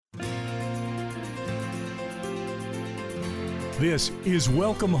This is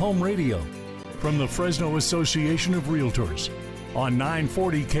Welcome Home Radio from the Fresno Association of Realtors on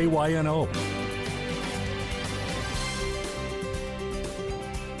 940 KYNO.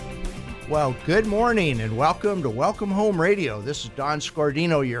 Well, good morning and welcome to Welcome Home Radio. This is Don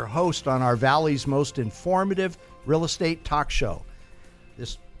Scordino, your host on our Valley's most informative real estate talk show.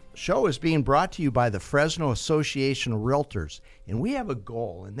 This show is being brought to you by the Fresno Association of Realtors, and we have a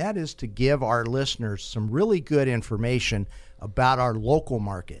goal, and that is to give our listeners some really good information about our local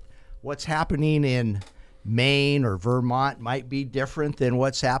market. What's happening in Maine or Vermont might be different than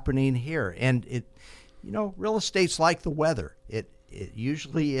what's happening here, and real estate's like the weather. It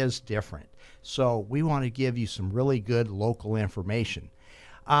usually is different. So we want to give you some really good local information.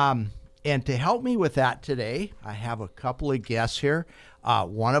 And to help me with that today, I have a couple of guests here.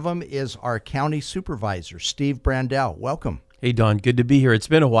 One of them is our county supervisor, Steve Brandell. Welcome. Hey, Don. Good to be here. It's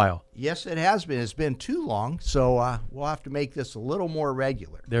been a while. Yes, it has been. It's been too long, so we'll have to make this a little more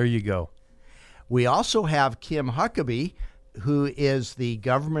regular. There you go. We also have Kim Huckabee, who is the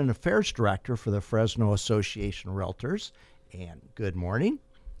Government Affairs Director for the Fresno Association of Realtors. And good morning.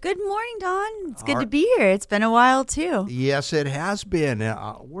 Good morning, Don. It's good to be here. It's been a while, too. Yes, it has been.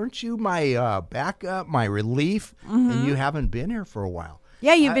 Weren't you my backup, my relief? Mm-hmm. And you haven't been here for a while.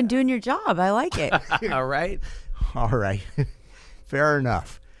 Yeah, you've been doing your job. I like it. All right. All right. Fair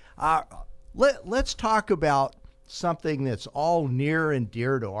enough. Let's talk about something that's all near and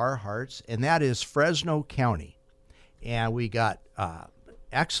dear to our hearts, and that is Fresno County. And we got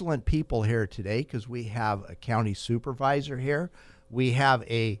excellent people here today because we have a county supervisor here. We have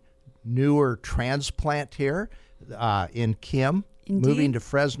a newer transplant here in Kim, Indeed. Moving to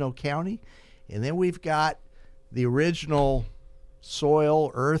Fresno County. And then we've got the original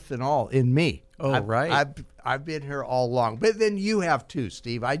soil, earth, and all in me. Oh, right. I've been here all along. But then you have too,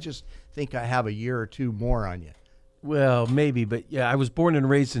 Steve. I just think I have a year or two more on you. Well, maybe, but yeah, I was born and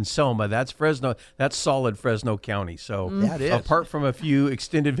raised in Selma. That's Fresno. That's solid Fresno County. So That is. Apart from a few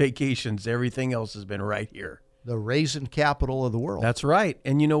extended vacations, everything else has been right here. The raisin capital of the world. That's right.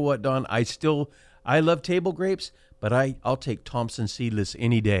 And you know what, Don? I love table grapes, but I'll take Thompson seedless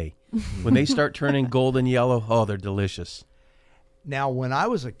any day. When they start turning golden yellow, oh, they're delicious. Now, when I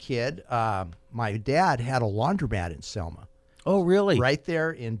was a kid, my dad had a laundromat in Selma. Oh, really? Right there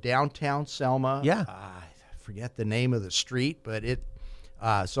in downtown Selma. Yeah. I forget the name of the street, but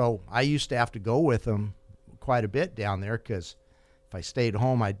so I used to have to go with him quite a bit down there because if I stayed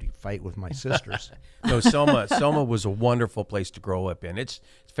home, I'd fight with my sisters. No, Selma was a wonderful place to grow up in. It's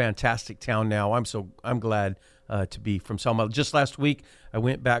a fantastic town now. I'm glad to be from Selma. Just last week, I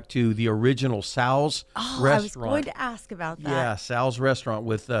went back to the original Sal's restaurant. I was going to ask about that. Yeah, Sal's restaurant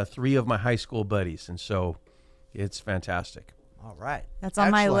with 3 of my high school buddies, and so it's fantastic. All right. That's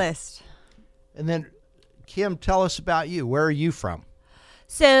on my list. And then, Kim, tell us about you. Where are you from?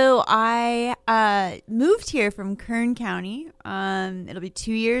 So I moved here from Kern County. It'll be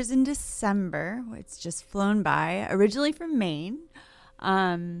 2 years in December. It's just flown by. Originally from Maine,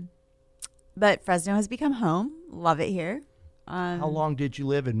 but Fresno has become home. Love it here. How long did you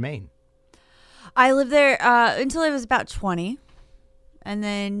live in Maine? I lived there until I was about 20, and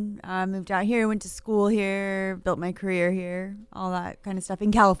then moved out here. Went to school here. Built my career here. All that kind of stuff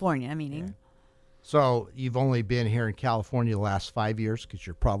in California. Meaning. Yeah. So you've only been here in California the last 5 years because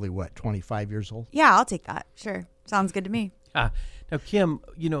you're probably, 25 years old? Yeah, I'll take that. Sure. Sounds good to me. Now, Kim,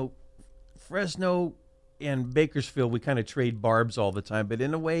 Fresno and Bakersfield, we kind of trade barbs all the time, but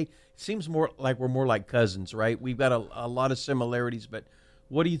in a way, it seems more like we're more like cousins, right? We've got a lot of similarities, but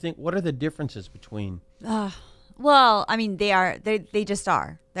what do you think? What are the differences between? Well, I mean, they just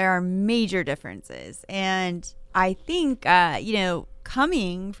are. There are major differences. And I think,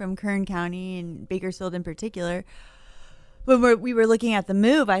 coming from Kern County and Bakersfield in particular, when we were looking at the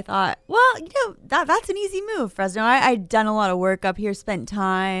move, I thought, well, that's an easy move, Fresno. I'd done a lot of work up here, spent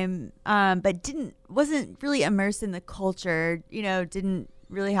time, but wasn't really immersed in the culture, didn't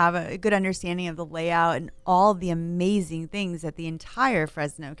really have a good understanding of the layout and all the amazing things that the entire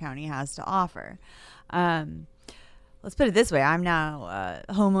Fresno County has to offer. Let's put it this way. I'm now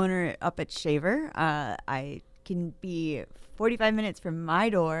a homeowner up at Shaver. I can be 45 minutes from my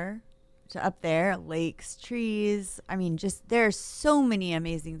door to up there, lakes, trees. I mean, just there are so many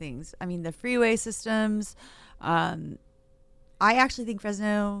amazing things. I mean, the freeway systems. I actually think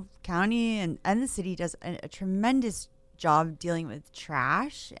Fresno County and the city does a tremendous job dealing with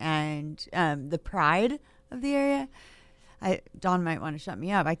trash and the pride of the area. Dawn might want to shut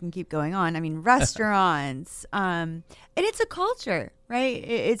me up. I can keep going on. I mean, restaurants, and it's a culture, right?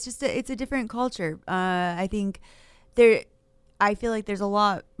 It's just it's a different culture. I think I feel like there's a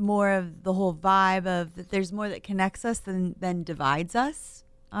lot more of the whole vibe of that. There's more that connects us than divides us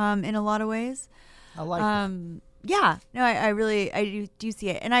in a lot of ways. I like that. Yeah, no, I do see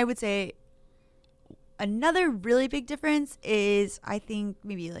it. And I would say another really big difference is I think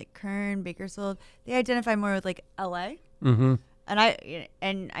maybe like Kern, Bakersfield, they identify more with like LA. Mm-hmm.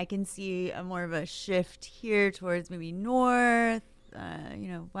 And I can see a more of a shift here towards maybe north,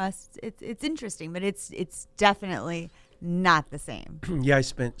 west. It's interesting, but it's definitely not the same. Yeah, I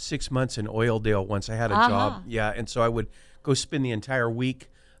spent 6 months in Oildale once. I had a job. Yeah, and so I would go spend the entire week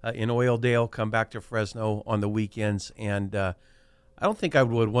in Oildale, come back to Fresno on the weekends, and I don't think I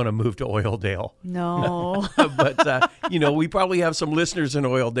would want to move to Oildale. No. But, we probably have some listeners in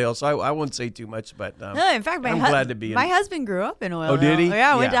Oildale, so I won't say too much. But no, in fact, I'm glad to be in. My husband grew up in Oildale. Oh, did he?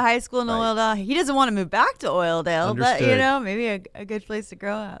 Yeah, went Yeah. to high school in Right. Oildale. He doesn't want to move back to Oildale, Understood. but, maybe a good place to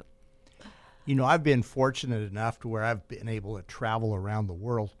grow up. I've been fortunate enough to where I've been able to travel around the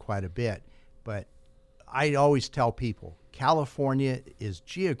world quite a bit, but I always tell people California is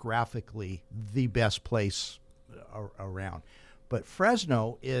geographically the best place around. But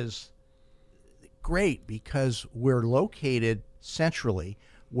Fresno is great because we're located centrally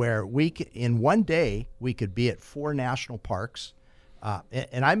where in one day we could be at 4 national parks.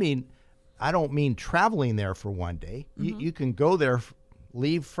 And I don't mean traveling there for one day. Mm-hmm. You can go there,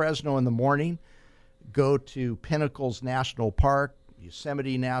 leave Fresno in the morning, go to Pinnacles National Park,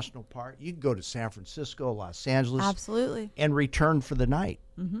 Yosemite National Park. You can go to San Francisco, Los Angeles. Absolutely. And return for the night.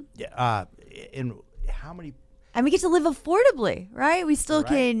 Mm-hmm. And how many... And we get to live affordably, right? We still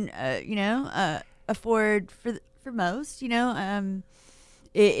Right. can, afford for most. It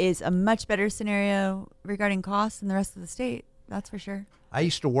is a much better scenario regarding costs than the rest of the state. That's for sure. I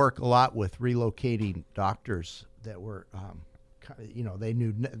used to work a lot with relocating doctors that were, they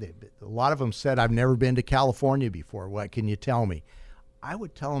knew, a lot of them said, I've never been to California before. What can you tell me? I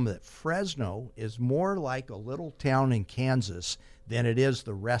would tell them that Fresno is more like a little town in Kansas than it is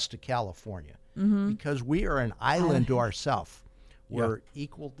the rest of California. Mm-hmm. Because we are an island to ourselves. We're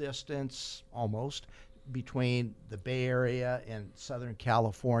equal distance almost between the Bay Area and Southern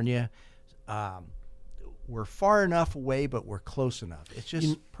California. We're far enough away, but we're close enough. It's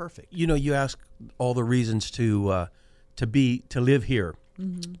just perfect. You ask all the reasons to live here,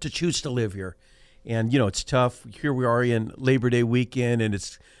 mm-hmm. to choose to live here. And, it's tough. Here we are in Labor Day weekend, and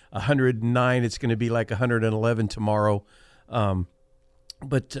it's 109. It's going to be like 111 tomorrow.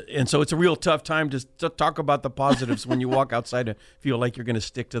 And so it's a real tough time to talk about the positives when you walk outside and feel like you're going to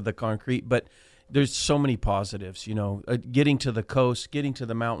stick to the concrete. But there's so many positives, getting to the coast, getting to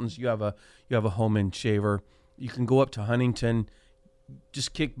the mountains. You have a home in Shaver. You can go up to Huntington,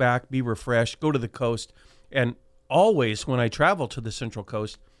 just kick back, be refreshed, go to the coast. And always when I travel to the Central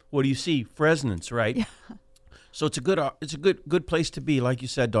Coast, what do you see? Fresnans, right? Yeah. So it's a good place to be. Like you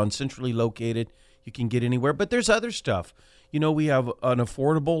said, Dawn, centrally located. You can get anywhere. But there's other stuff. We have an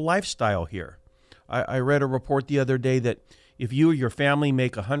affordable lifestyle here. I read a report the other day that if you or your family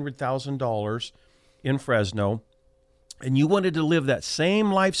make $100,000 in Fresno and you wanted to live that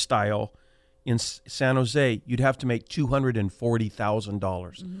same lifestyle in San Jose, you'd have to make $240,000.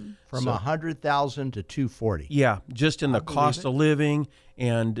 Mm-hmm. From $100,000 to $240,000. Yeah, just in the cost of living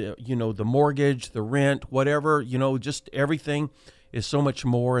and, the mortgage, the rent, whatever, just everything is so much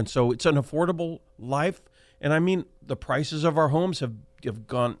more. And so it's an affordable life. And the prices of our homes have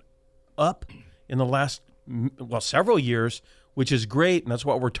gone up in the last, several years, which is great. And that's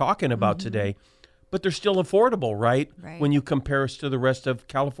what we're talking about mm-hmm. today. But they're still affordable, right? When you compare us to the rest of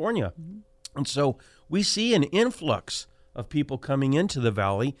California. Mm-hmm. And so we see an influx of people coming into the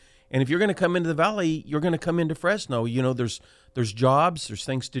Valley. And if you're going to come into the Valley, you're going to come into Fresno. There's jobs, there's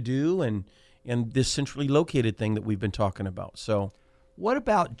things to do, and this centrally located thing that we've been talking about. So, what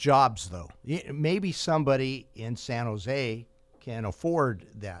about jobs, though? Maybe somebody in San Jose can afford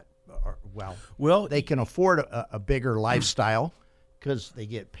that. Well, they can afford a bigger lifestyle because they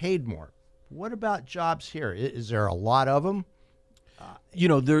get paid more. What about jobs here? Is there a lot of them?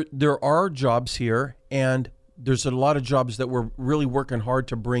 There are jobs here, and there's a lot of jobs that we're really working hard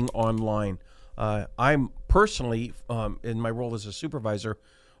to bring online. I'm personally, in my role as a supervisor,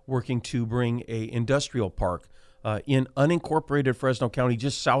 working to bring a industrial park in unincorporated Fresno County,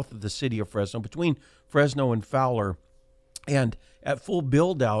 just south of the city of Fresno, between Fresno and Fowler. And at full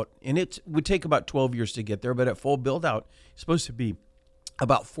build-out, and it would take about 12 years to get there, but at full build-out, it's supposed to be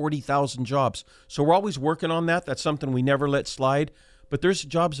about 40,000 jobs. So we're always working on that. That's something we never let slide. But there's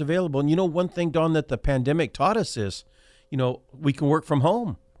jobs available. And one thing, Dawn, that the pandemic taught us is, we can work from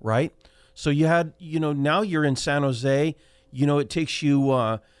home, right? So you had, now you're in San Jose. It takes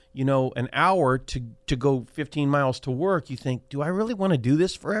you, an hour to go 15 miles to work, you think, do I really want to do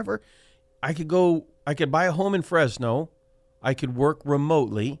this forever? I could buy a home in Fresno. I could work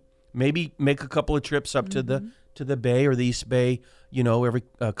remotely, maybe make a couple of trips up to the Bay or the East Bay, every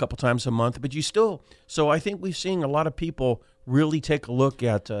couple times a month. But so I think we've seen a lot of people really take a look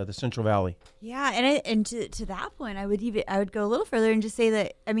at the Central Valley. Yeah, and to that point, I would go a little further and just say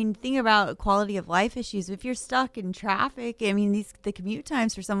that, think about quality of life issues. If you're stuck in traffic, the commute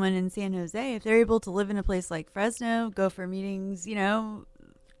times for someone in San Jose, if they're able to live in a place like Fresno, go for meetings,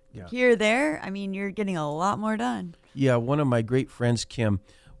 here or there, you're getting a lot more done. Yeah, one of my great friends, Kim,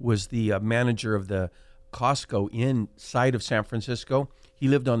 was the manager of the Costco inside of San Francisco. He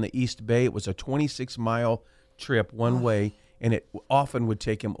lived on the East Bay. It was a 26-mile trip one way, and it often would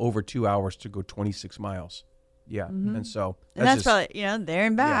take him over 2 hours to go 26 miles. Yeah, and so that's probably there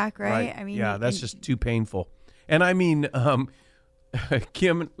and back, right? That's just too painful. And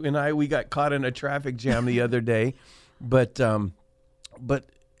Kim and I, we got caught in a traffic jam the other day, but and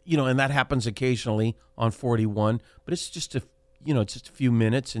that happens occasionally on 41. But it's just a few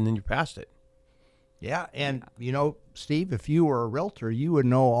minutes, and then you're past it. Yeah, and Steve, if you were a realtor, you would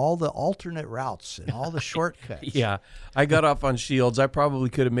know all the alternate routes and all the shortcuts. Yeah, I got off on Shields. I probably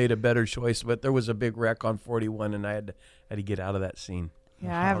could have made a better choice, but there was a big wreck on 41, and I had to get out of that scene.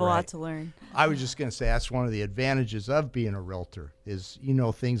 Yeah, I have a lot to learn. I was just going to say that's one of the advantages of being a realtor is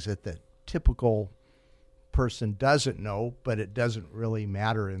things that the typical person doesn't know, but it doesn't really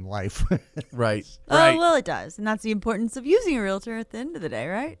matter in life. Right. Oh, well, it does, and that's the importance of using a realtor at the end of the day,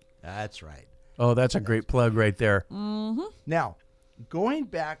 right? That's right. Oh, that's a great plug right there. Mm-hmm. Now, going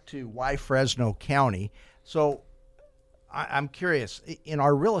back to why Fresno County, so I'm curious, in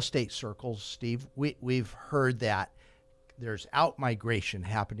our real estate circles, Steve, we've heard that there's out-migration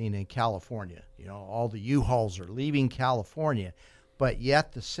happening in California. All the U-Hauls are leaving California, but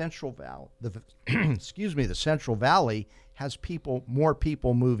yet the Central Valley, the Central Valley has more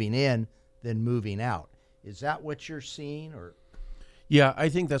people moving in than moving out. Is that what you're seeing, or? Yeah, I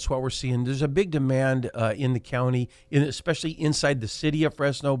think that's what we're seeing. There's a big demand in the county, especially inside the city of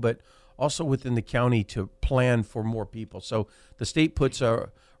Fresno, but also within the county to plan for more people. So the state puts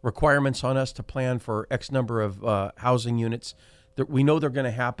requirements on us to plan for X number of housing units. We know they're going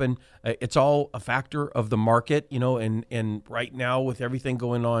to happen. It's all a factor of the market, and right now with everything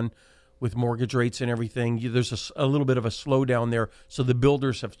going on with mortgage rates and everything, there's a little bit of a slowdown there. So the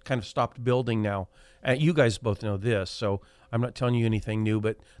builders have kind of stopped building now. You guys both know this, so I'm not telling you anything new,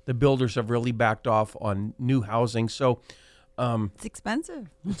 but the builders have really backed off on new housing. So it's expensive.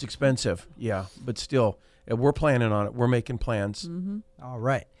 It's expensive, yeah, but still, we're planning on it. We're making plans. Mm-hmm. All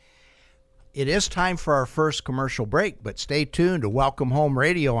right. It is time for our first commercial break, but stay tuned to Welcome Home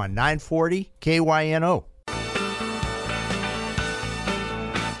Radio on 940 KYNO.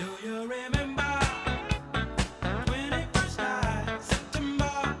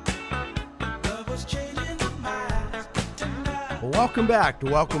 Welcome back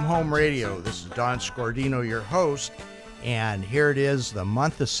to Welcome Home Radio. This is Don Scordino, your host, and here it is, the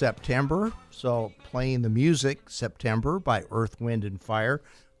month of September. So playing the music, September by Earth, Wind, and Fire,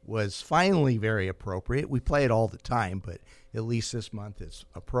 was finally very appropriate. We play it all the time, but at least this month is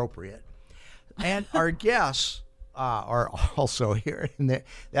appropriate. And our guests are also here, and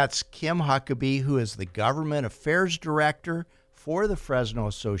that's Kim Huckabee, who is the Government Affairs Director for the Fresno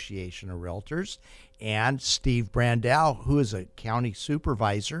Association of Realtors, and Steve Brandau, who is a county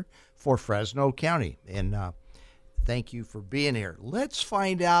supervisor for Fresno County. And thank you for being here. Let's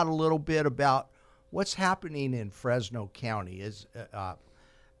find out a little bit about what's happening in Fresno County.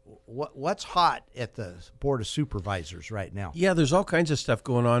 What's hot at the Board of Supervisors right now? Yeah, there's all kinds of stuff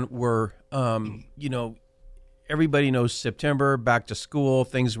going on where, everybody knows September, back to school,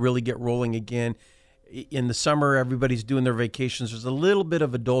 things really get rolling again. In the summer, everybody's doing their vacations. There's a little bit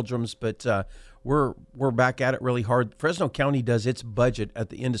of a doldrums, but we're back at it really hard. Fresno County does its budget at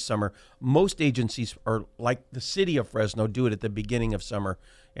the end of summer. Most agencies are like the city of Fresno, do it at the beginning of summer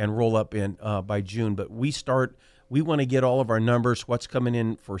and roll up in by June. But we want to get all of our numbers, what's coming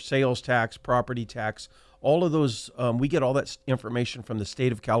in for sales tax, property tax, all of those. We get all that information from the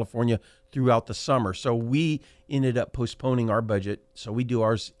state of California throughout the summer. So we ended up postponing our budget. So we do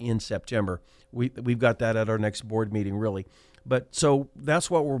ours in September. We've got that at our next board meeting, really. But so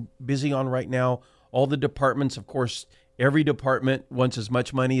that's what we're busy on right now. All the departments, of course, every department wants as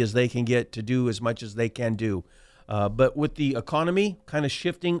much money as they can get to do as much as they can do. But with the economy kind of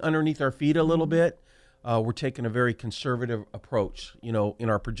shifting underneath our feet a little bit, we're taking a very conservative approach, in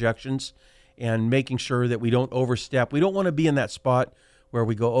our projections and making sure that we don't overstep. We don't want to be in that spot where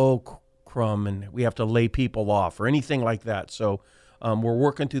we go, oh, crumb, and we have to lay people off or anything like that. So we're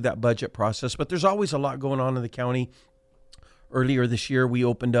working through that budget process, but there's always a lot going on in the county. Earlier this year, we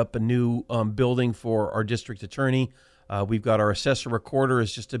opened up a new building for our district attorney. We've got our assessor recorder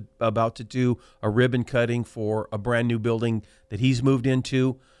is just about to do a ribbon cutting for a brand new building that he's moved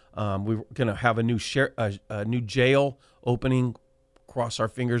into. We're going to have a new jail opening. Cross our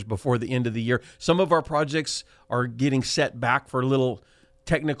fingers before the end of the year. Some of our projects are getting set back for little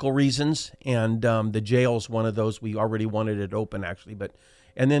technical reasons, and the jail's one of those. We already wanted it open, actually,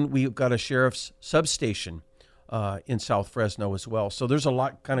 and then we've got a sheriff's substation in South Fresno as well. So there's a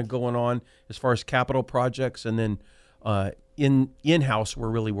lot kind of going on as far as capital projects, and then in-house, we're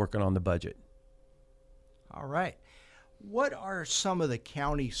really working on the budget. All right. What are some of the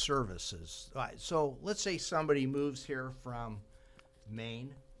county services? So let's say somebody moves here from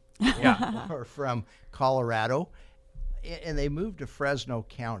Maine or from Colorado, and they move to Fresno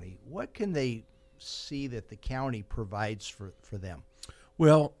County. What can they see that the county provides for them?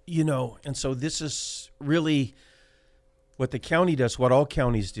 Well, and so this is really what the county does, what all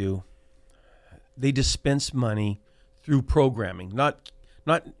counties do. They dispense money through programming, not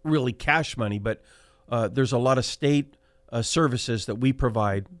really cash money, but there's a lot of state services that we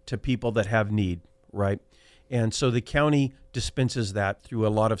provide to people that have need, right? And so the county dispenses that through a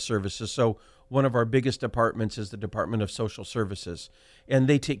lot of services. So one of our biggest departments is the Department of Social Services. And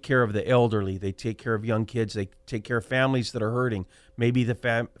they take care of the elderly. They take care of young kids. They take care of families that are hurting. Maybe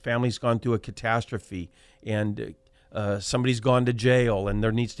the family's gone through a catastrophe and somebody's gone to jail and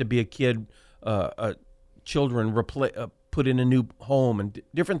there needs to be a kid, children put in a new home and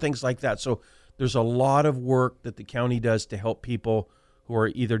different things like that. So there's a lot of work that the county does to help people who are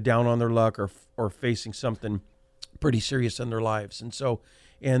either down on their luck or facing something pretty serious in their lives.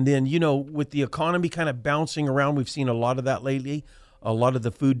 And then, with the economy kind of bouncing around, we've seen a lot of that lately. A lot of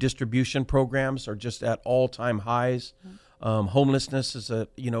the food distribution programs are just at all-time highs. Homelessness is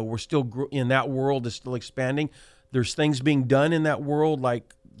we're still in that world is still expanding. There's things being done in that world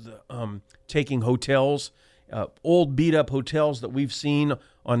like taking hotels, old beat-up hotels that we've seen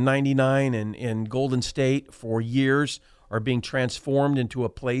on 99 and Golden State for years are being transformed into a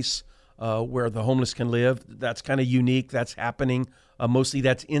place where the homeless can live. That's kind of unique. That's happening. Mostly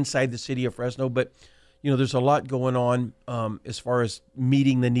that's inside the city of Fresno. But, there's a lot going on as far as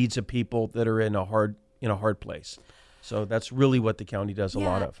meeting the needs of people that are in a hard place. So that's really what the county does a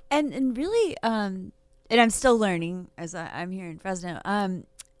lot of. And really, and I'm still learning as I'm here in Fresno.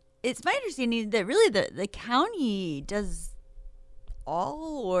 It's my understanding that really the county does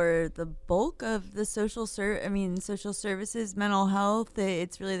all or the bulk of the social services, mental health.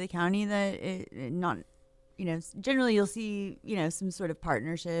 It's really the county that generally you'll see, some sort of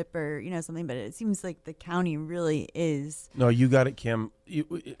partnership or, something, but it seems like the county really is. No, you got it, Kim.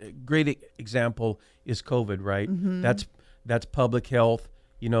 Great example is COVID, right? Mm-hmm. That's public health.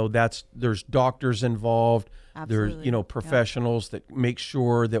 There's doctors involved. Absolutely. There's, professionals that make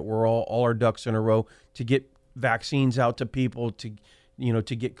sure that we're all our ducks in a row to get vaccines out to people, to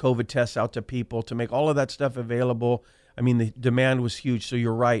get COVID tests out to people, to make all of that stuff available. I mean, the demand was huge. So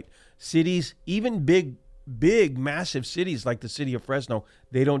you're right. Cities, even big, massive cities like the city of Fresno,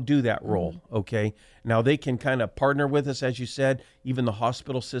 they don't do that role. Mm-hmm. Okay. Now they can kind of partner with us, as you said. Even the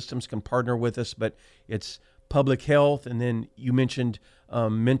hospital systems can partner with us, but it's public health. And then you mentioned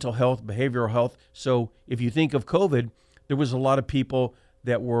mental health, behavioral health. So if you think of COVID, there was a lot of people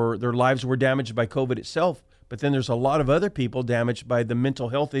that their lives were damaged by COVID itself. But then there's a lot of other people damaged by the mental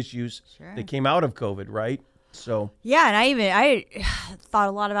health issues that came out of COVID, right? So yeah, and I thought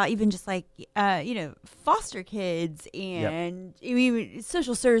a lot about even just like foster kids and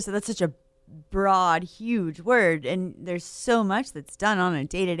social services. That's such a broad, huge word, and there's so much that's done on a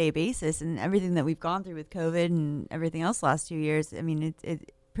day-to-day basis, and everything that we've gone through with COVID and everything else the last 2 years. I mean, it's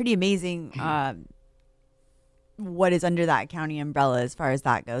pretty amazing what is under that county umbrella as far as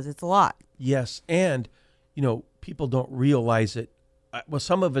that goes. It's a lot. Yes, and people don't realize it. Well,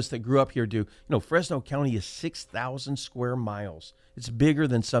 some of us that grew up here do. Fresno County is 6,000 square miles. It's bigger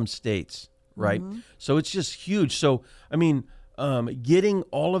than some states, right? Mm-hmm. So it's just huge. So, I mean, getting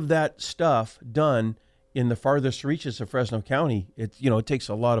all of that stuff done in the farthest reaches of Fresno County, it takes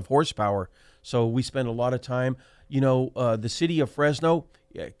a lot of horsepower. So we spend a lot of time. The city of Fresno,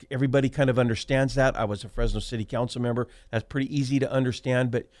 everybody kind of understands that. I was a Fresno City Council member. That's pretty easy to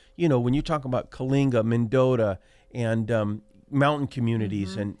understand. But, when you talk about Coalinga, Mendota, and mountain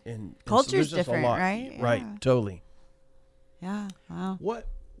communities and culture's so different, right? Right, yeah. Totally. Yeah, wow.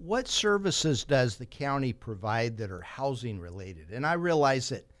 What services does the county provide that are housing related? And I realize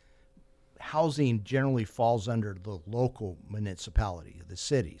that housing generally falls under the local municipality, the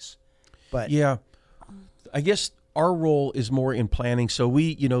cities. But yeah, I guess our role is more in planning. So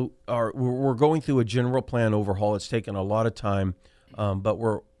we're going through a general plan overhaul. It's taken a lot of time, but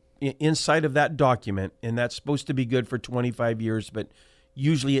we're inside of that document, and that's supposed to be good for 25 years, but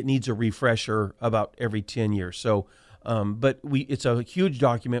usually it needs a refresher about every 10 years. So, it's a huge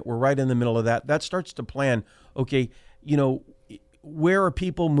document. We're right in the middle of that. That starts to plan, okay, where are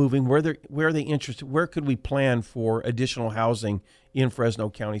people moving? Where are they interested? Where could we plan for additional housing in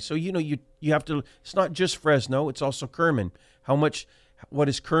Fresno County? So, you have to, it's not just Fresno, it's also Kerman. What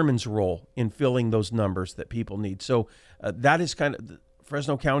is Kerman's role in filling those numbers that people need? So that is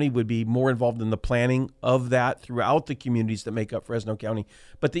Fresno County would be more involved in the planning of that throughout the communities that make up Fresno County.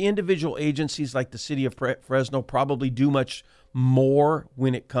 But the individual agencies like the city of Fresno probably do much more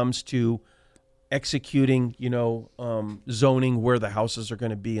when it comes to executing, zoning, where the houses are going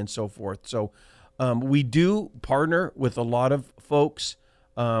to be and so forth. So we do partner with a lot of folks.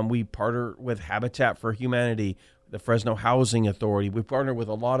 We partner with Habitat for Humanity, the Fresno Housing Authority. We partner with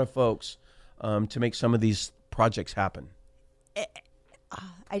a lot of folks to make some of these projects happen.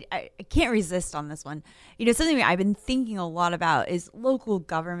 I can't resist on this one. Something I've been thinking a lot about is local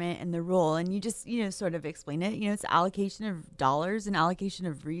government and the role. And you just, sort of explain it. It's allocation of dollars and allocation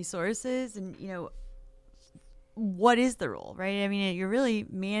of resources. And, what is the role, right? I mean, you're really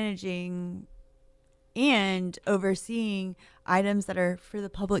managing and overseeing items that are for the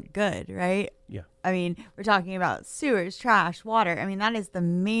public good, right? Yeah. I mean, we're talking about sewers, trash, water. I mean, that is the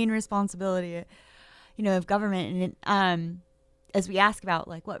main responsibility, of government. And as we ask about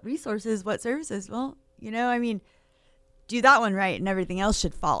what resources, what services, well, do that one right and everything else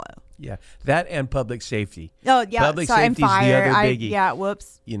should follow. Yeah, that and public safety. Oh, yeah. Public safety is the other biggie.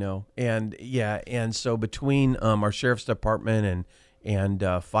 Whoops. And so between our sheriff's department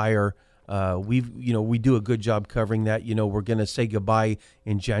and fire, we do a good job covering that. We're going to say goodbye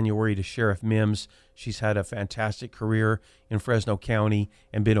in January to Sheriff Mims. She's had a fantastic career in Fresno County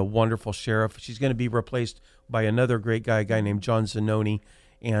and been a wonderful sheriff. She's going to be replaced by another great guy, a guy named John Zanoni.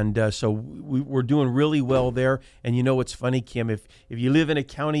 And so we're doing really well there. And what's funny, Kim, if you live in a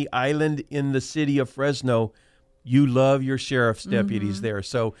county island in the city of Fresno, you love your sheriff's deputies there.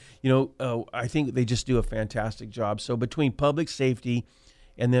 So, I think they just do a fantastic job. So between public safety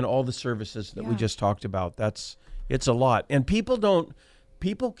and then all the services that we just talked about, it's a lot. And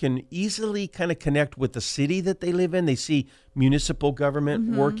people can easily kind of connect with the city that they live in. They see municipal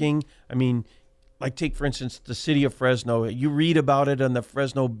government working. I mean, take, for instance, the city of Fresno. You read about it on the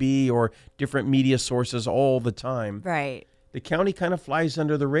Fresno Bee or different media sources all the time. Right. The county kind of flies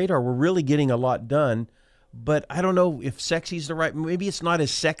under the radar. We're really getting a lot done. But I don't know if sexy is the right, maybe it's not as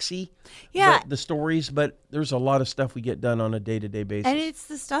sexy, the stories, but there's a lot of stuff we get done on a day-to-day basis. And it's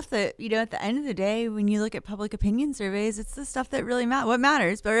the stuff that, at the end of the day, when you look at public opinion surveys, it's the stuff that really matters. What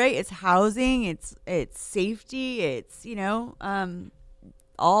matters, but right, it's housing, it's safety, it's,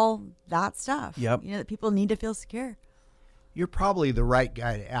 all that stuff. Yep. That people need to feel secure. You're probably the right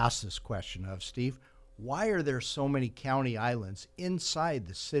guy to ask this question of, Steve. Why are there so many county islands inside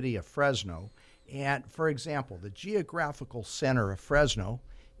the city of Fresno? And, for example, the geographical center of Fresno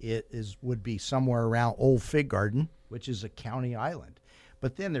would be somewhere around Old Fig Garden, which is a county island.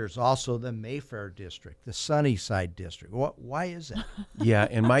 But then there's also the Mayfair district, the Sunnyside district. Why is that? Yeah,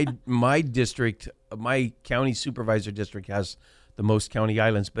 and my district, my county supervisor district has the most county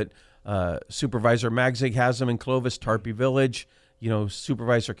islands, but Supervisor Magzig has them in Clovis, Tarpey Village.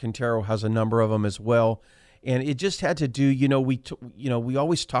 Supervisor Quintero has a number of them as well. And it just had to do, we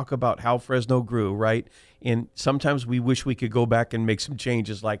always talk about how Fresno grew, right? And sometimes we wish we could go back and make some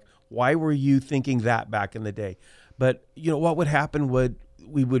changes. Like, why were you thinking that back in the day? But, what would happen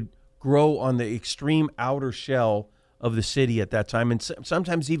we would grow on the extreme outer shell of the city at that time, and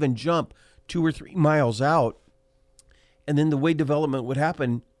sometimes even jump 2 or 3 miles out. And then the way development would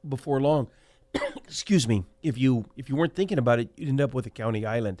happen before long, excuse me, if you weren't thinking about it, you'd end up with a county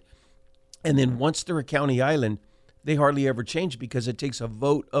island. And then once they're a county island, they hardly ever change because it takes a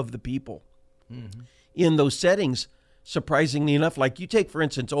vote of the people. Mm-hmm. In those settings, surprisingly enough, like you take, for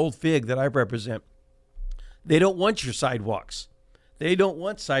instance, Old Fig that I represent, they don't want your sidewalks. They don't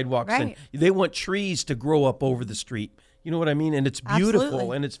want sidewalks. Right. And they want trees to grow up over the street. You know what I mean? And it's beautiful.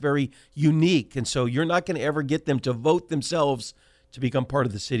 Absolutely. And it's very unique. And so you're not going to ever get them to vote themselves to become part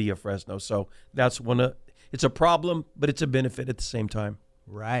of the city of Fresno. So that's it's a problem, but it's a benefit at the same time.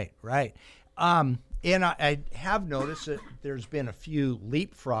 Right. And I have noticed that there's been a few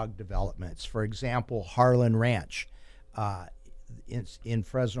leapfrog developments. For example, Harlan Ranch in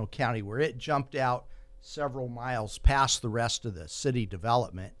Fresno County, where it jumped out several miles past the rest of the city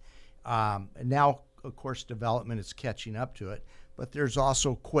development. And now, of course, development is catching up to it. But there's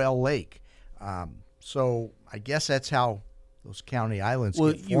also Quail Lake. So I guess that's how those county islands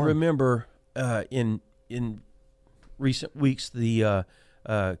Well, get formed. you remember in recent weeks the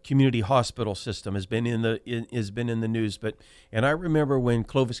community hospital system has been in the news, and I remember when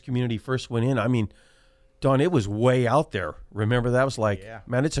Clovis Community first went in. I mean, Don, it was way out there. Remember, that was like,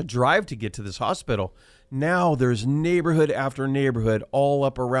 man, it's a drive to get to this hospital. Now there's neighborhood after neighborhood all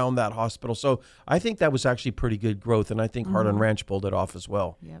up around that hospital. So I think that was actually pretty good growth, and I think Harlan Ranch pulled it off as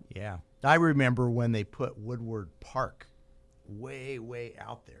well. Yep. Yeah. I remember when they put Woodward Park way, way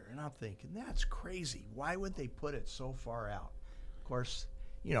out there. And I'm thinking, that's crazy. Why would they put it so far out? Of course,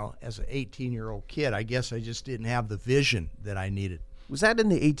 as an 18-year-old kid, I guess I just didn't have the vision that I needed. Was that in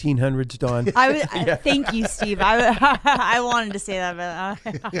the 1800s, Don? Thank you, Steve. I wanted to say that, but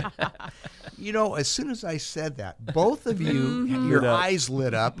As soon as I said that, both of you, your eyes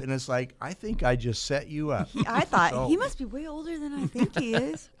lit up, and it's like, I think I just set you up. I thought he must be way older than I think he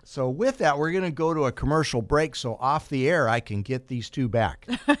is. So with that, we're going to go to a commercial break, so off the air I can get these two back.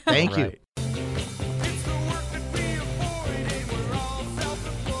 Thank you.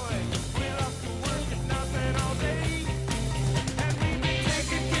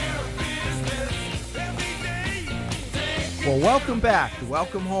 Well, welcome back to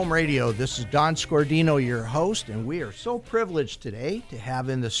Welcome Home Radio. This is Don Scordino, your host, and we are so privileged today to have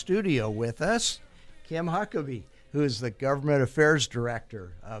in the studio with us Kim Huckabee, who is the Government Affairs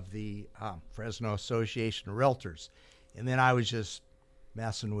Director of the Fresno Association of Realtors. And then I was just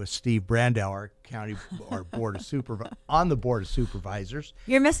messing with Steve Brandow, our board of on the Board of Supervisors.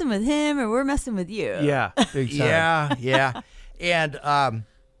 You're messing with him, or we're messing with you? Yeah, big time. Yeah. And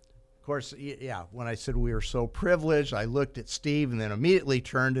of course, when I said we were so privileged, I looked at Steve and then immediately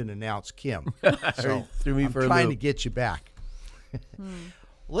turned and announced Kim. So Threw me I'm for a trying loop. to get you back.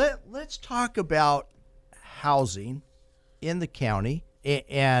 Let's talk about housing in the county.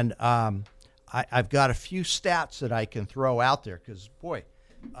 And I've got a few stats that I can throw out there because, boy,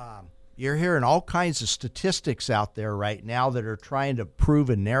 you're hearing all kinds of statistics out there right now that are trying to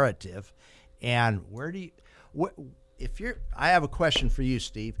prove a narrative. And I have a question for you,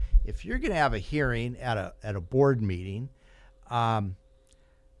 Steve. If you're going to have a hearing at a board meeting on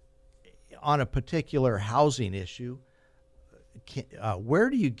a particular housing issue,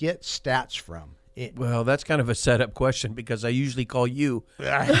 where do you get stats from? Well, that's kind of a setup question because I usually call you,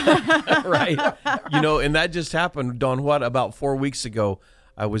 right? And that just happened, Don. About 4 weeks ago,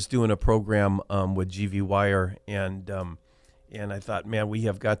 I was doing a program with GV Wire, and I thought, man, we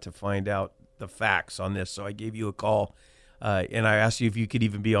have got to find out the facts on this. So I gave you a call, and I asked you if you could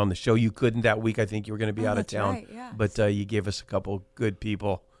even be on the show. You couldn't that week. I think you were going to be out of town, right, yeah. But you gave us a couple good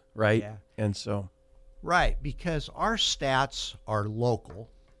people, right? Yeah. And so, right, because our stats are local,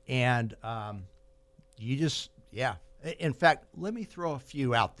 and in fact, let me throw a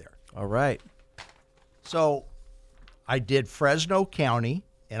few out there. all right. So I did Fresno County,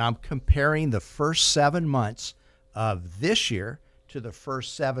 and I'm comparing the first 7 months of this year to the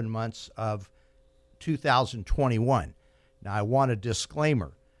first 7 months of 2021. Now, I want a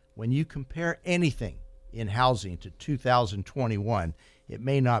disclaimer. When you compare anything in housing to 2021, it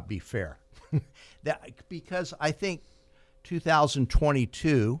may not be fair. Because I think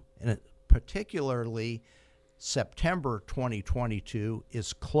 2022, and particularly September 2022,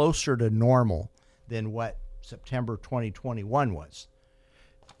 is closer to normal than what September 2021 was.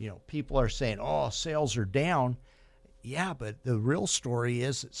 People are saying, oh, sales are down. Yeah, but the real story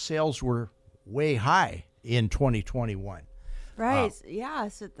is that sales were way high in 2021. Right.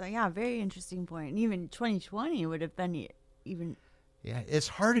 Very interesting point. And even 2020 would have been even. Yeah, it's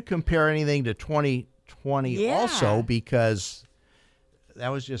hard to compare anything to 2020 Yeah. also because that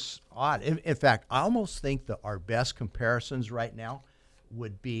was just odd. In fact, I almost think that our best comparisons right now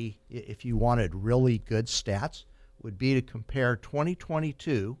would be, if you wanted really good stats, would be to compare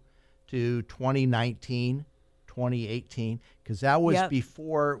 2022 to 2019, 2018, because that was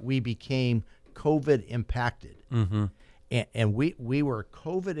before we became COVID impacted. Mm-hmm. And we were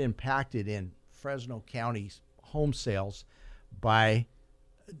COVID impacted in Fresno County's home sales by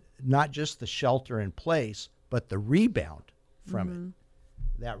not just the shelter in place, but the rebound from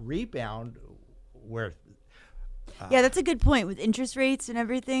it. That rebound where... Yeah, that's a good point with interest rates and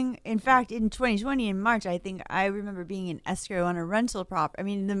everything. In fact, in 2020, in March, I think I remember being in escrow on a rental prop. I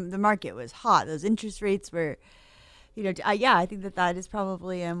mean, the market was hot. Those interest rates were, I think that is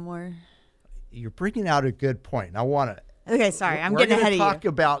probably a more... You're bringing out a good point. And I want to... Okay, sorry, I'm getting ahead of you. We're going to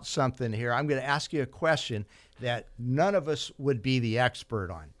talk about something here. I'm going to ask you a question that none of us would be the expert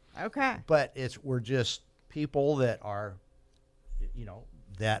on. Okay. But we're just people that are,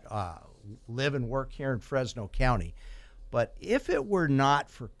 live and work here in Fresno County. But if it were not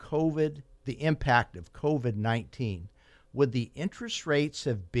for COVID the impact of COVID-19, would the interest rates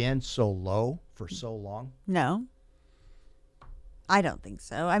have been so low for so long? No, I don't think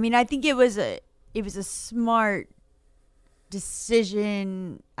so. I mean, I think it was a smart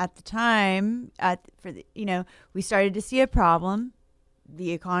decision at the time. We started to see a problem.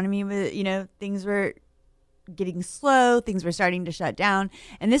 The economy was, things were getting slow. Things were starting to shut down,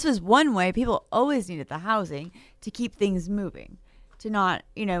 and this was one way. People always needed the housing to keep things moving. To not,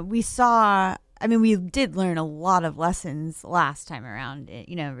 we saw. I mean, we did learn a lot of lessons last time around.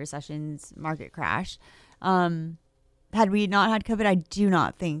 Recessions, market crash. Had we not had COVID, I do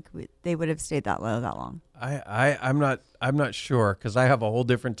not think they would have stayed that low that long. I'm not sure, because I have a whole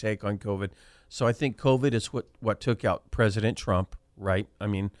different take on COVID. So I think COVID is what took out President Trump, right? I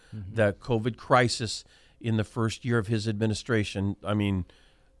mean, the COVID crisis in the first year of his administration. I mean,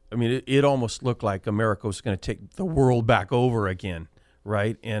 it almost looked like America was going to take the world back over again,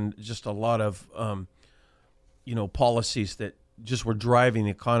 right? And just a lot of policies that just were driving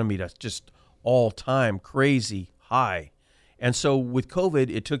the economy to just all-time crazy high. And so with COVID,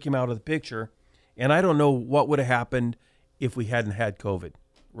 it took him out of the picture. And I don't know what would have happened if we hadn't had COVID,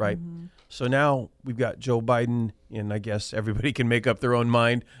 right? So now we've got Joe Biden, and I guess everybody can make up their own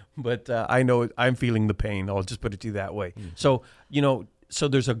mind. But I know I'm feeling the pain. I'll just put it to you that way. So, so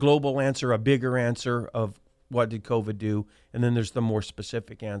there's a global answer, a bigger answer of what did COVID do? And then there's the more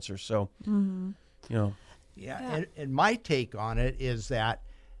specific answer. So, Yeah, and my take on it is that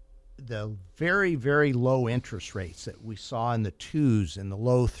the very, very low interest rates that we saw in the 2s and the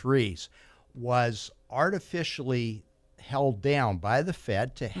low 3s was artificially held down by the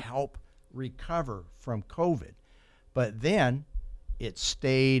Fed to help recover from COVID. But then it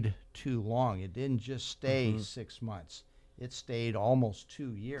stayed too long. It didn't just stay 6 months. It stayed almost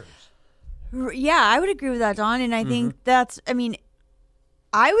 2 years. Yeah, I would agree with that, Don. And I think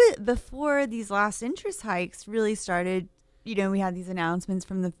before these last interest hikes really started, we had these announcements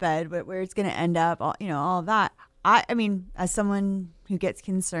from the Fed, where it's going to end up, all of that. I mean, as someone who gets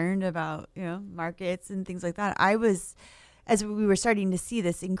concerned about, markets and things like that, as we were starting to see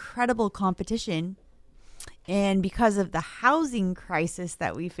this incredible competition, and because of the housing crisis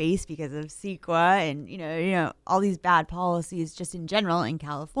that we face because of CEQA and, all these bad policies just in general in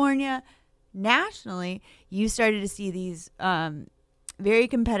California, nationally, you started to see these very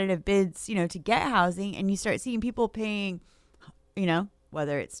competitive bids, to get housing, and you start seeing people paying,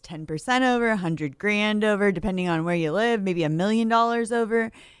 whether it's 10% over, $100,000 over, depending on where you live, maybe $1 million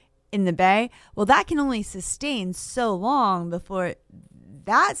over in the Bay. Well, that can only sustain so long before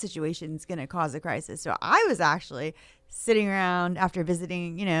that situation is going to cause a crisis. So I was actually sitting around after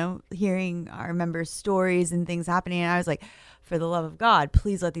visiting, hearing our members' stories and things happening, and I was like, for the love of God,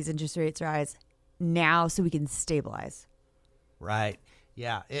 please let these interest rates rise now so we can stabilize. Right.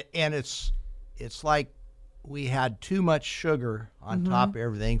 Yeah. And it's like we had too much sugar on top of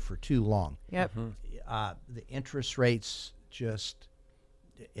everything for too long. Yep. The interest rates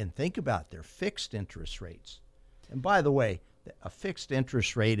and think about their fixed interest rates. And by the way, a fixed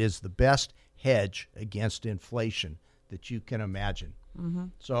interest rate is the best hedge against inflation that you can imagine.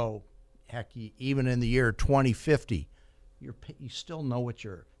 So, heck, even in the year 2050, you still know what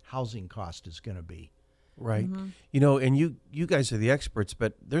your housing cost is going to be. Right. And you guys are the experts,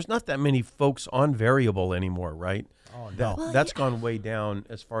 but there's not that many folks on variable anymore, right? Oh, no. That's gone way down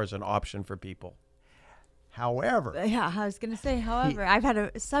as far as an option for people. However. Yeah, I was going to say, I've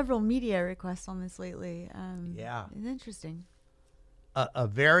had several media requests on this lately. It's interesting. A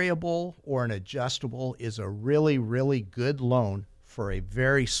variable or an adjustable is a really, really good loan for a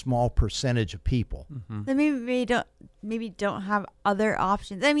very small percentage of people. Then maybe don't have other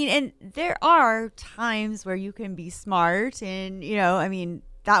options. I mean, and there are times where you can be smart and,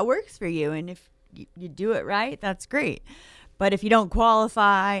 that works for you. And if you do it right, that's great. But if you don't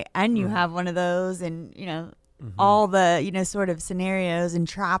qualify and you have one of those and, all the, sort of scenarios and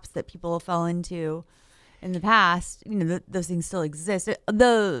traps that people fell into in the past, those things still exist.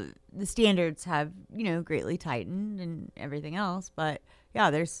 The standards have, greatly tightened and everything else. But yeah,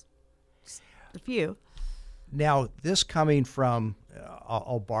 there's just a few. Now, this coming from,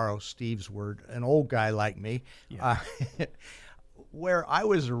 I'll borrow Steve's word, an old guy like me, where I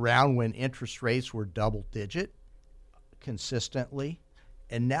was around when interest rates were double digit consistently.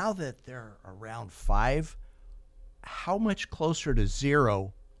 And now that they're around 5, how much closer to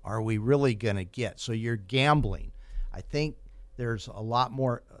 0 are we really going to get? So you're gambling. I think there's a lot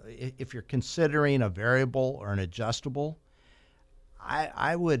more. If you're considering a variable or an adjustable,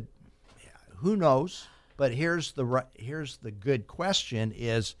 I would, who knows? But here's the good question: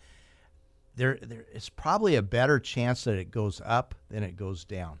 is there is probably a better chance that it goes up than it goes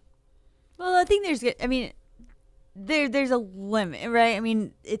down. I think there's a limit, right? I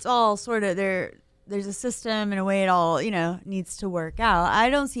mean, it's all sort of there's a system and a way it all, needs to work out. I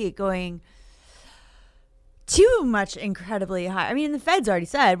don't see it going too much incredibly high. I mean, the Fed's already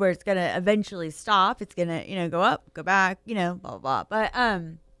said where it's going to eventually stop. It's going to, go up, go back, blah, blah, blah. But,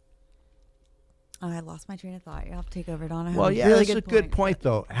 I lost my train of thought. You'll have to take over, Donna. Well, yeah, that's a good point,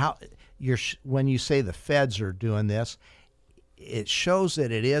 though. How when you say the Feds are doing this, it shows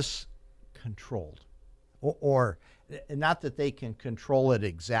that it is controlled, or not that they can control it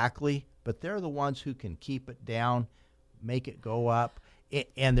exactly, but they're the ones who can keep it down, make it go up,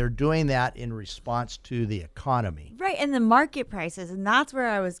 and they're doing that in response to the economy. Right, and the market prices, and that's where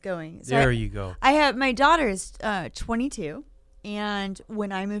I was going. So there you go. I have my daughter is 22. And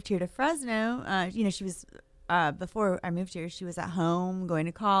when I moved here to Fresno, she was, before I moved here, she was at home going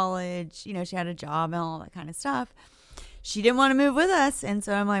to college. She had a job and all that kind of stuff. She didn't want to move with us. And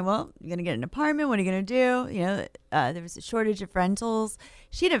so I'm like, well, you're going to get an apartment. What are you going to do? There was a shortage of rentals.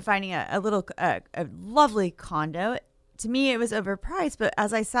 She ended up finding a lovely condo. To me, it was overpriced. But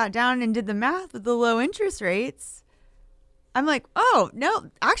as I sat down and did the math with the low interest rates, I'm like, oh,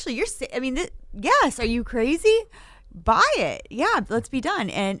 no, actually, yes, are you crazy? Buy it. Yeah, let's be done.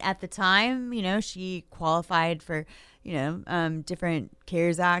 And at the time, she qualified for, different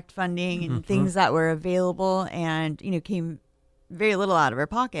CARES Act funding and things that were available and, came very little out of her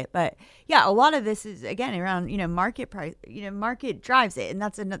pocket. But yeah, a lot of this is, again, around, market price, market drives it. And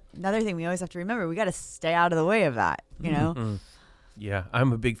that's another thing we always have to remember. We got to stay out of the way of that, Yeah,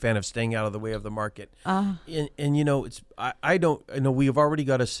 I'm a big fan of staying out of the way of the market. And I know we've already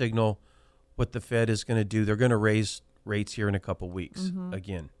got a signal what the Fed is going to do. They're going to raise rates here in a couple weeks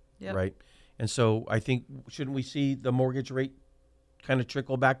again, right? And so I think, shouldn't we see the mortgage rate kind of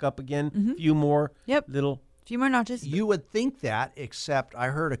trickle back up again? Few more few more notches. You would think that, except I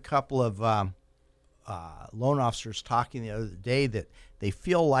heard a couple of loan officers talking the other day that they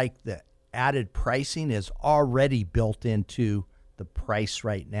feel like the added pricing is already built into the price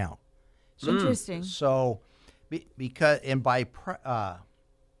right now. Interesting. So, because by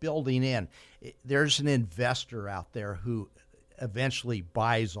building in, there's an investor out there who eventually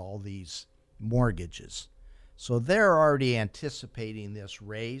buys all these mortgages. So they're already anticipating this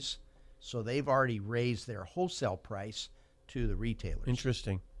raise. So they've already raised their wholesale price to the retailers.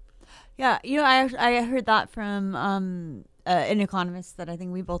 Interesting. Yeah, I heard that from an economist that I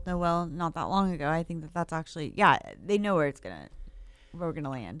think we both know well not that long ago. I think that's actually, they know where we're gonna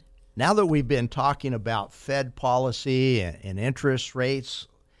land. Now that we've been talking about Fed policy and interest rates,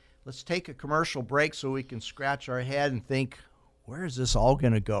 let's take a commercial break so we can scratch our head and think, where is this all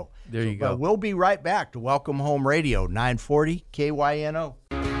going to go? There you go. But we'll be right back to Welcome Home Radio, 940 KYNO.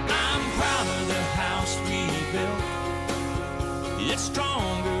 I'm proud of the house we built. It's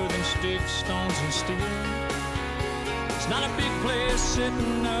stronger than sticks, stones, and steel. It's not a big place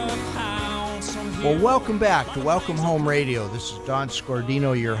sitting up high on some hill. Well, welcome back to Welcome Home Radio. This is Don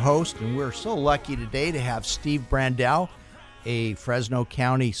Scordino, your host, and we're so lucky today to have Steve Brandel, a Fresno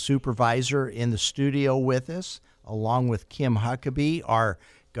County supervisor, in the studio with us, along with Kim Huckabee, our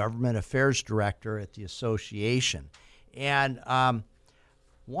government affairs director at the association. And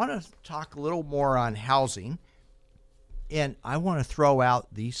want to talk a little more on housing. And I want to throw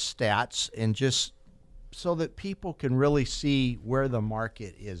out these stats and just so that people can really see where the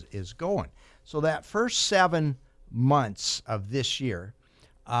market is going. So that first 7 months of this year,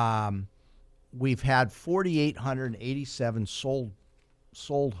 we've had 4,887 sold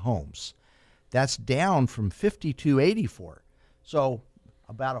homes. That's down from 5,284. So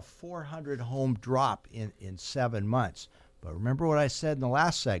about a 400 home drop in 7 months. But remember what I said in the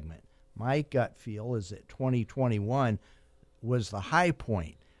last segment. My gut feel is that 2021 was the high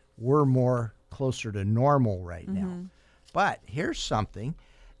point. We're more closer to normal right now. But here's something,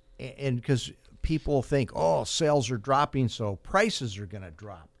 and because people think, oh, sales are dropping, so prices are going to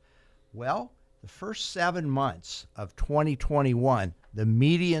drop. Well, the first 7 months of 2021, the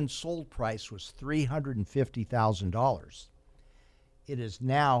median sold price was $350,000. It is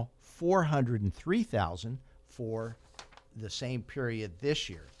now $403,000 for the same period this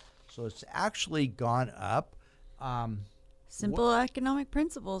year. So it's actually gone up. Simple economic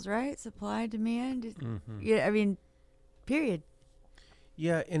principles, right? Supply, demand. Yeah, I mean, period.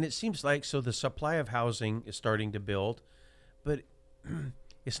 Yeah, and it seems like the supply of housing is starting to build, but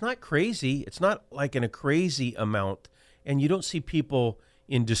it's not crazy. It's not like in a crazy amount, and you don't see people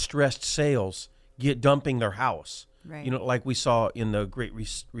in distressed sales dumping their house. Right. Like we saw in the Great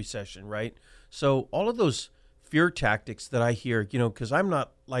Recession, right? So all of those fear tactics that I hear, because I'm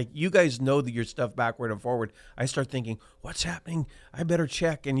not like you guys know your stuff backward and forward. I start thinking, what's happening? I better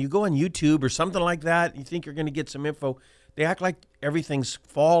check. And you go on YouTube or something like that. You think you're going to get some info. They act like everything's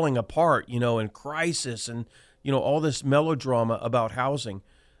falling apart, and crisis and, all this melodrama about housing.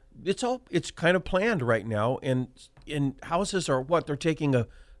 It's kind of planned right now. And houses are they're taking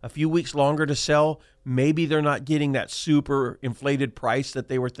a few weeks longer to sell. Maybe they're not getting that super inflated price that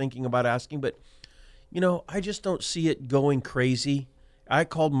they were thinking about asking, but I just don't see it going crazy. I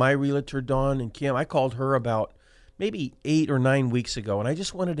called my realtor, Dawn, and Kim. I called her about maybe 8 or 9 weeks ago, and I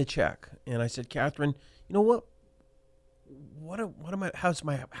just wanted to check. And I said, Catherine, you know what? How's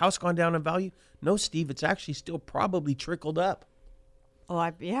my house gone down in value? No, Steve, it's actually still probably trickled up.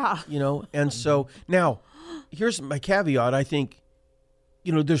 Oh, yeah. And so now here's my caveat. I think,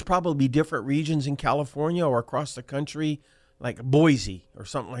 there's probably different regions in California or across the country, like Boise or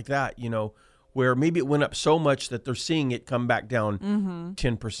something like that, where maybe it went up so much that they're seeing it come back down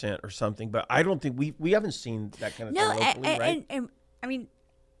 10% or something. But I don't think we haven't seen that kind of thing locally, right? And I mean,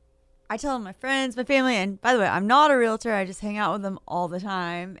 I tell my friends, my family, and by the way, I'm not a realtor. I just hang out with them all the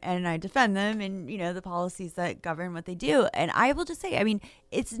time, and I defend them and, the policies that govern what they do. And I will just say, I mean,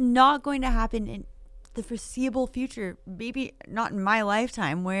 it's not going to happen in the foreseeable future, maybe not in my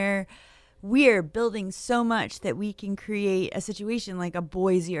lifetime, where we're building so much that we can create a situation like a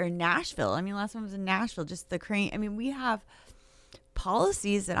Boise or Nashville. I mean, last one was in Nashville, just the crane. I mean, we have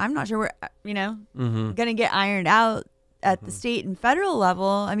policies that I'm not sure we're, going to get ironed out at the state and federal level.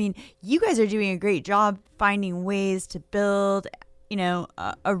 I mean, you guys are doing a great job finding ways to build,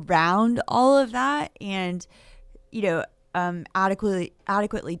 around all of that and,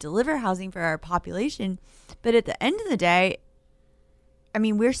 adequately deliver housing for our population. But at the end of the day, I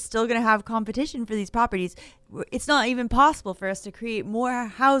mean, we're still going to have competition for these properties. It's not even possible for us to create more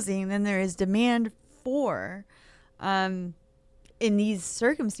housing than there is demand for in these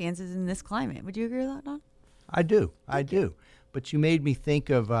circumstances, in this climate. Would you agree with that, Don? I do. But you made me think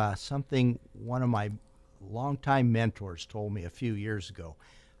of something one of my longtime mentors told me a few years ago.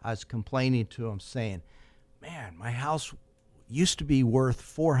 I was complaining to him saying, man, my house used to be worth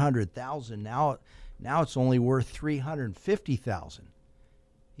 $400,000. Now it's only worth $350,000.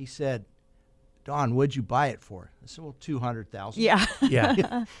 He said, Don, what'd you buy it for? I said, well, $200,000. Yeah.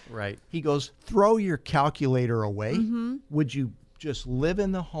 Yeah. Right. He goes, throw your calculator away. Would you just live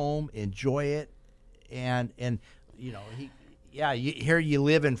in the home, enjoy it? And here you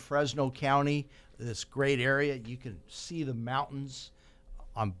live in Fresno County, this great area. You can see the mountains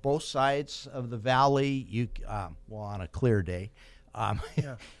on both sides of the valley. On a clear day.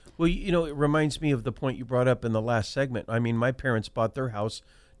 Yeah. Well, it reminds me of the point you brought up in the last segment. I mean, my parents bought their house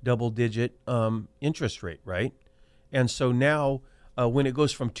double-digit interest rate, right? And so now when it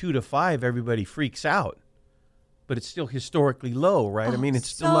goes from 2 to 5, everybody freaks out. But it's still historically low, right? I mean, it's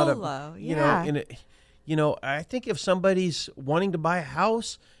still so not a low. Yeah. I think if somebody's wanting to buy a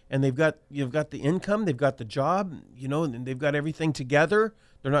house and you've got the income, they've got the job, and they've got everything together,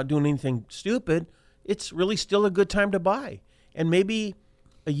 they're not doing anything stupid, it's really still a good time to buy. And maybe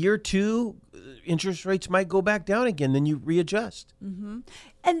a year or two, interest rates might go back down again. Then you readjust. Mm-hmm.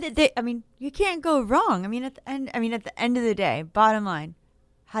 And you can't go wrong. At the end of the day, bottom line,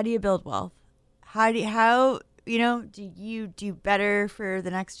 how do you build wealth? How do you do better for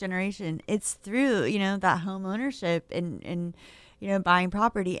the next generation? It's through that home ownership and buying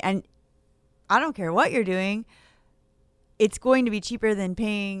property. And I don't care what you're doing, it's going to be cheaper than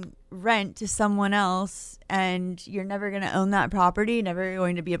paying rent to someone else, and you're never going to own that property, never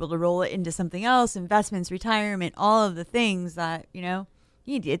going to be able to roll it into something else, investments, retirement, all of the things that,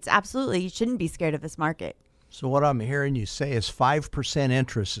 it's absolutely, you shouldn't be scared of this market. So what I'm hearing you say is 5%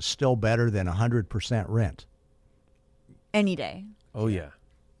 interest is still better than 100% rent. Any day. Oh, yeah.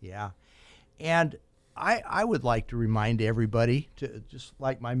 Yeah. And I would like to remind everybody to, just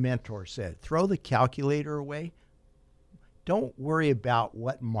like my mentor said, throw the calculator away. Don't worry about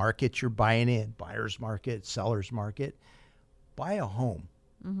what market you're buying in, buyer's market, seller's market. Buy a home,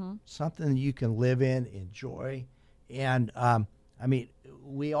 something you can live in, enjoy. And,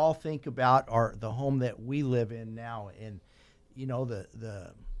 we all think about the home that we live in now and,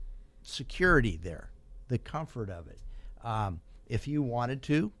 the security there, the comfort of it. If you wanted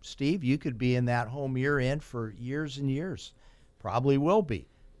to, Steve, you could be in that home you're in for years and years. Probably will be.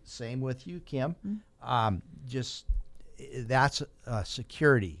 Same with you, Kim. That's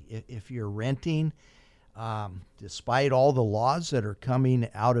security. If you're renting, despite all the laws that are coming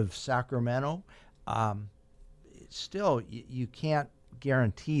out of Sacramento, still you can't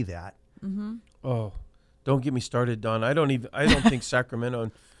guarantee that. Oh, don't get me started, Don. I don't think Sacramento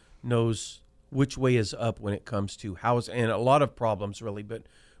knows which way is up when it comes to housing, and a lot of problems really. But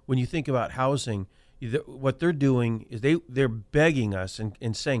when you think about housing, what they're doing is they're begging us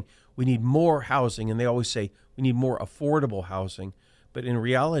and saying we need more housing, and they always say we need more affordable housing. But in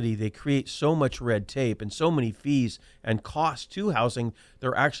reality, they create so much red tape and so many fees and costs to housing,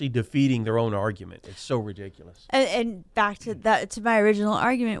 they're actually defeating their own argument. It's so ridiculous. And back to that, to my original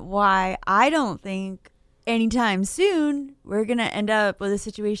argument, why I don't think anytime soon we're going to end up with a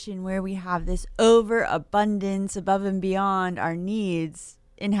situation where we have this overabundance above and beyond our needs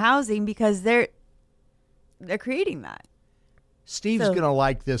in housing, because they're creating that. Steve's going to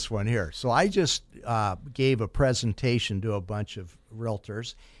like this one here. So I just gave a presentation to a bunch of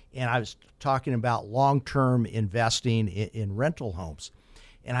realtors, and I was talking about long-term investing in rental homes.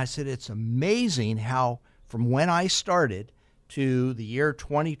 And I said, it's amazing how from when I started to the year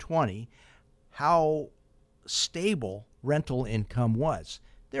 2020, how stable rental income was.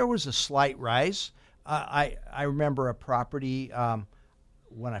 There was a slight rise. I remember a property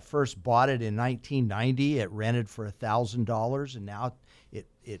when I first bought it in 1990, it rented for $1,000, and now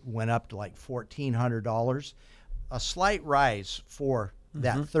it went up to like $1,400. A slight rise for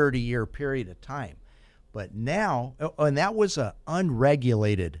that 30-year period of time. But now, and that was an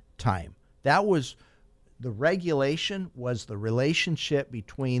unregulated time. That was, the regulation was the relationship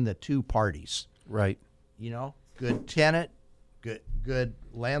between the two parties. Right. You know, good tenant, good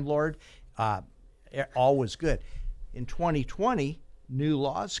landlord, all was good. In 2020, new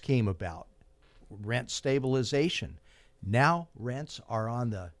laws came about, rent stabilization. Now rents are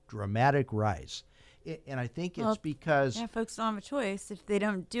on the dramatic rise. And I think it's because... Yeah, folks don't have a choice. If they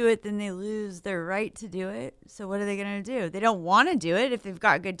don't do it, then they lose their right to do it. So what are they going to do? They don't want to do it. If they've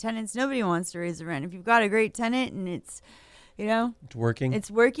got good tenants, nobody wants to raise the rent. If you've got a great tenant and it's,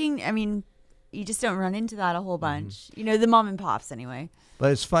 it's working. I mean, you just don't run into that a whole bunch. The mom and pops anyway.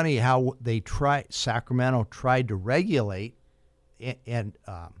 But it's funny how Sacramento tried to regulate and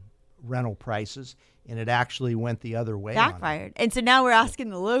rental prices, and it actually went the other way. Backfired. And so now we're asking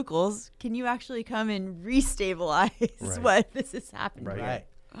the locals, can you actually come and restabilize what this is happening? Right.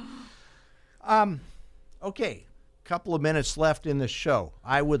 Okay, couple of minutes left in the show.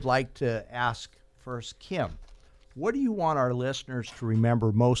 I would like to ask first, Kim, what do you want our listeners to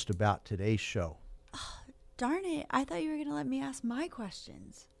remember most about today's show? Oh, darn it. I thought you were going to let me ask my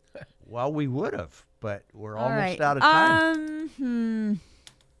questions. Well, we would have, but we're almost out of time.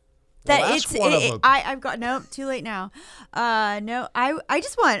 I've got too late now. I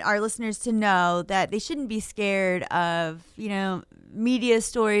just want our listeners to know that they shouldn't be scared of, media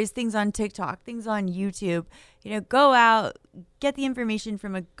stories, things on TikTok, things on YouTube. Go out, get the information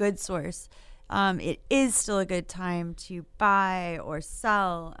from a good source. It is still a good time to buy or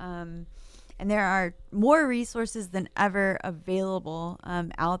sell. And there are more resources than ever available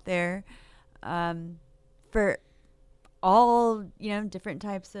out there for all, different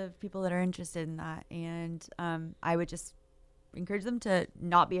types of people that are interested in that. And I would just encourage them to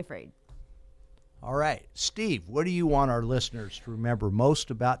not be afraid. All right. Steve, what do you want our listeners to remember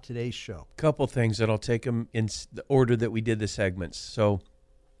most about today's show? Couple things, and I'll take them in the order that we did the segments. So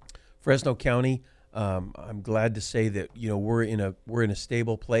Fresno County, I'm glad to say that, we're in a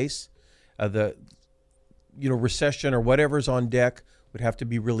stable place. The recession or whatever's on deck would have to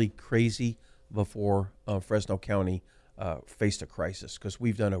be really crazy before Fresno County faced a crisis, because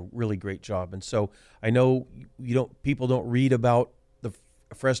we've done a really great job. And so I know people don't read about the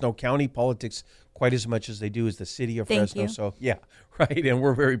Fresno County politics quite as much as they do as the city of Fresno. So yeah, right, and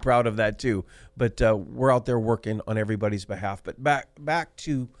we're very proud of that too. But we're out there working on everybody's behalf. But back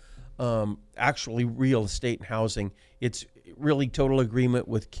to actually real estate and housing, it's really total agreement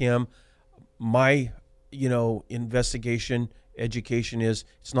with Kim. My, investigation, education is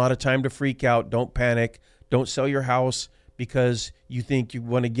it's not a time to freak out. Don't panic. Don't sell your house because you think you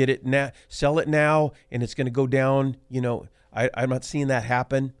want to get it now, sell it now, and it's going to go down. I'm not seeing that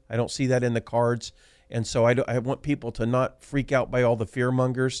happen. I don't see that in the cards. And so I want people to not freak out by all the fear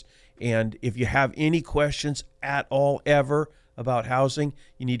mongers. And if you have any questions at all ever about housing,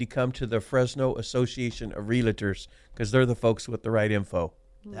 you need to come to the Fresno Association of Realtors, because they're the folks with the right info.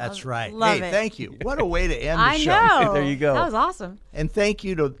 That's right. Love hey, it. Thank you. What a way to end the I show. know. There you go. That was awesome. And thank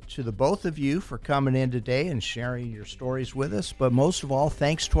you to the both of you for coming in today and sharing your stories with us. But most of all,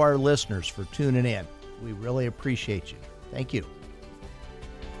 thanks to our listeners for tuning in. We really appreciate you. Thank you.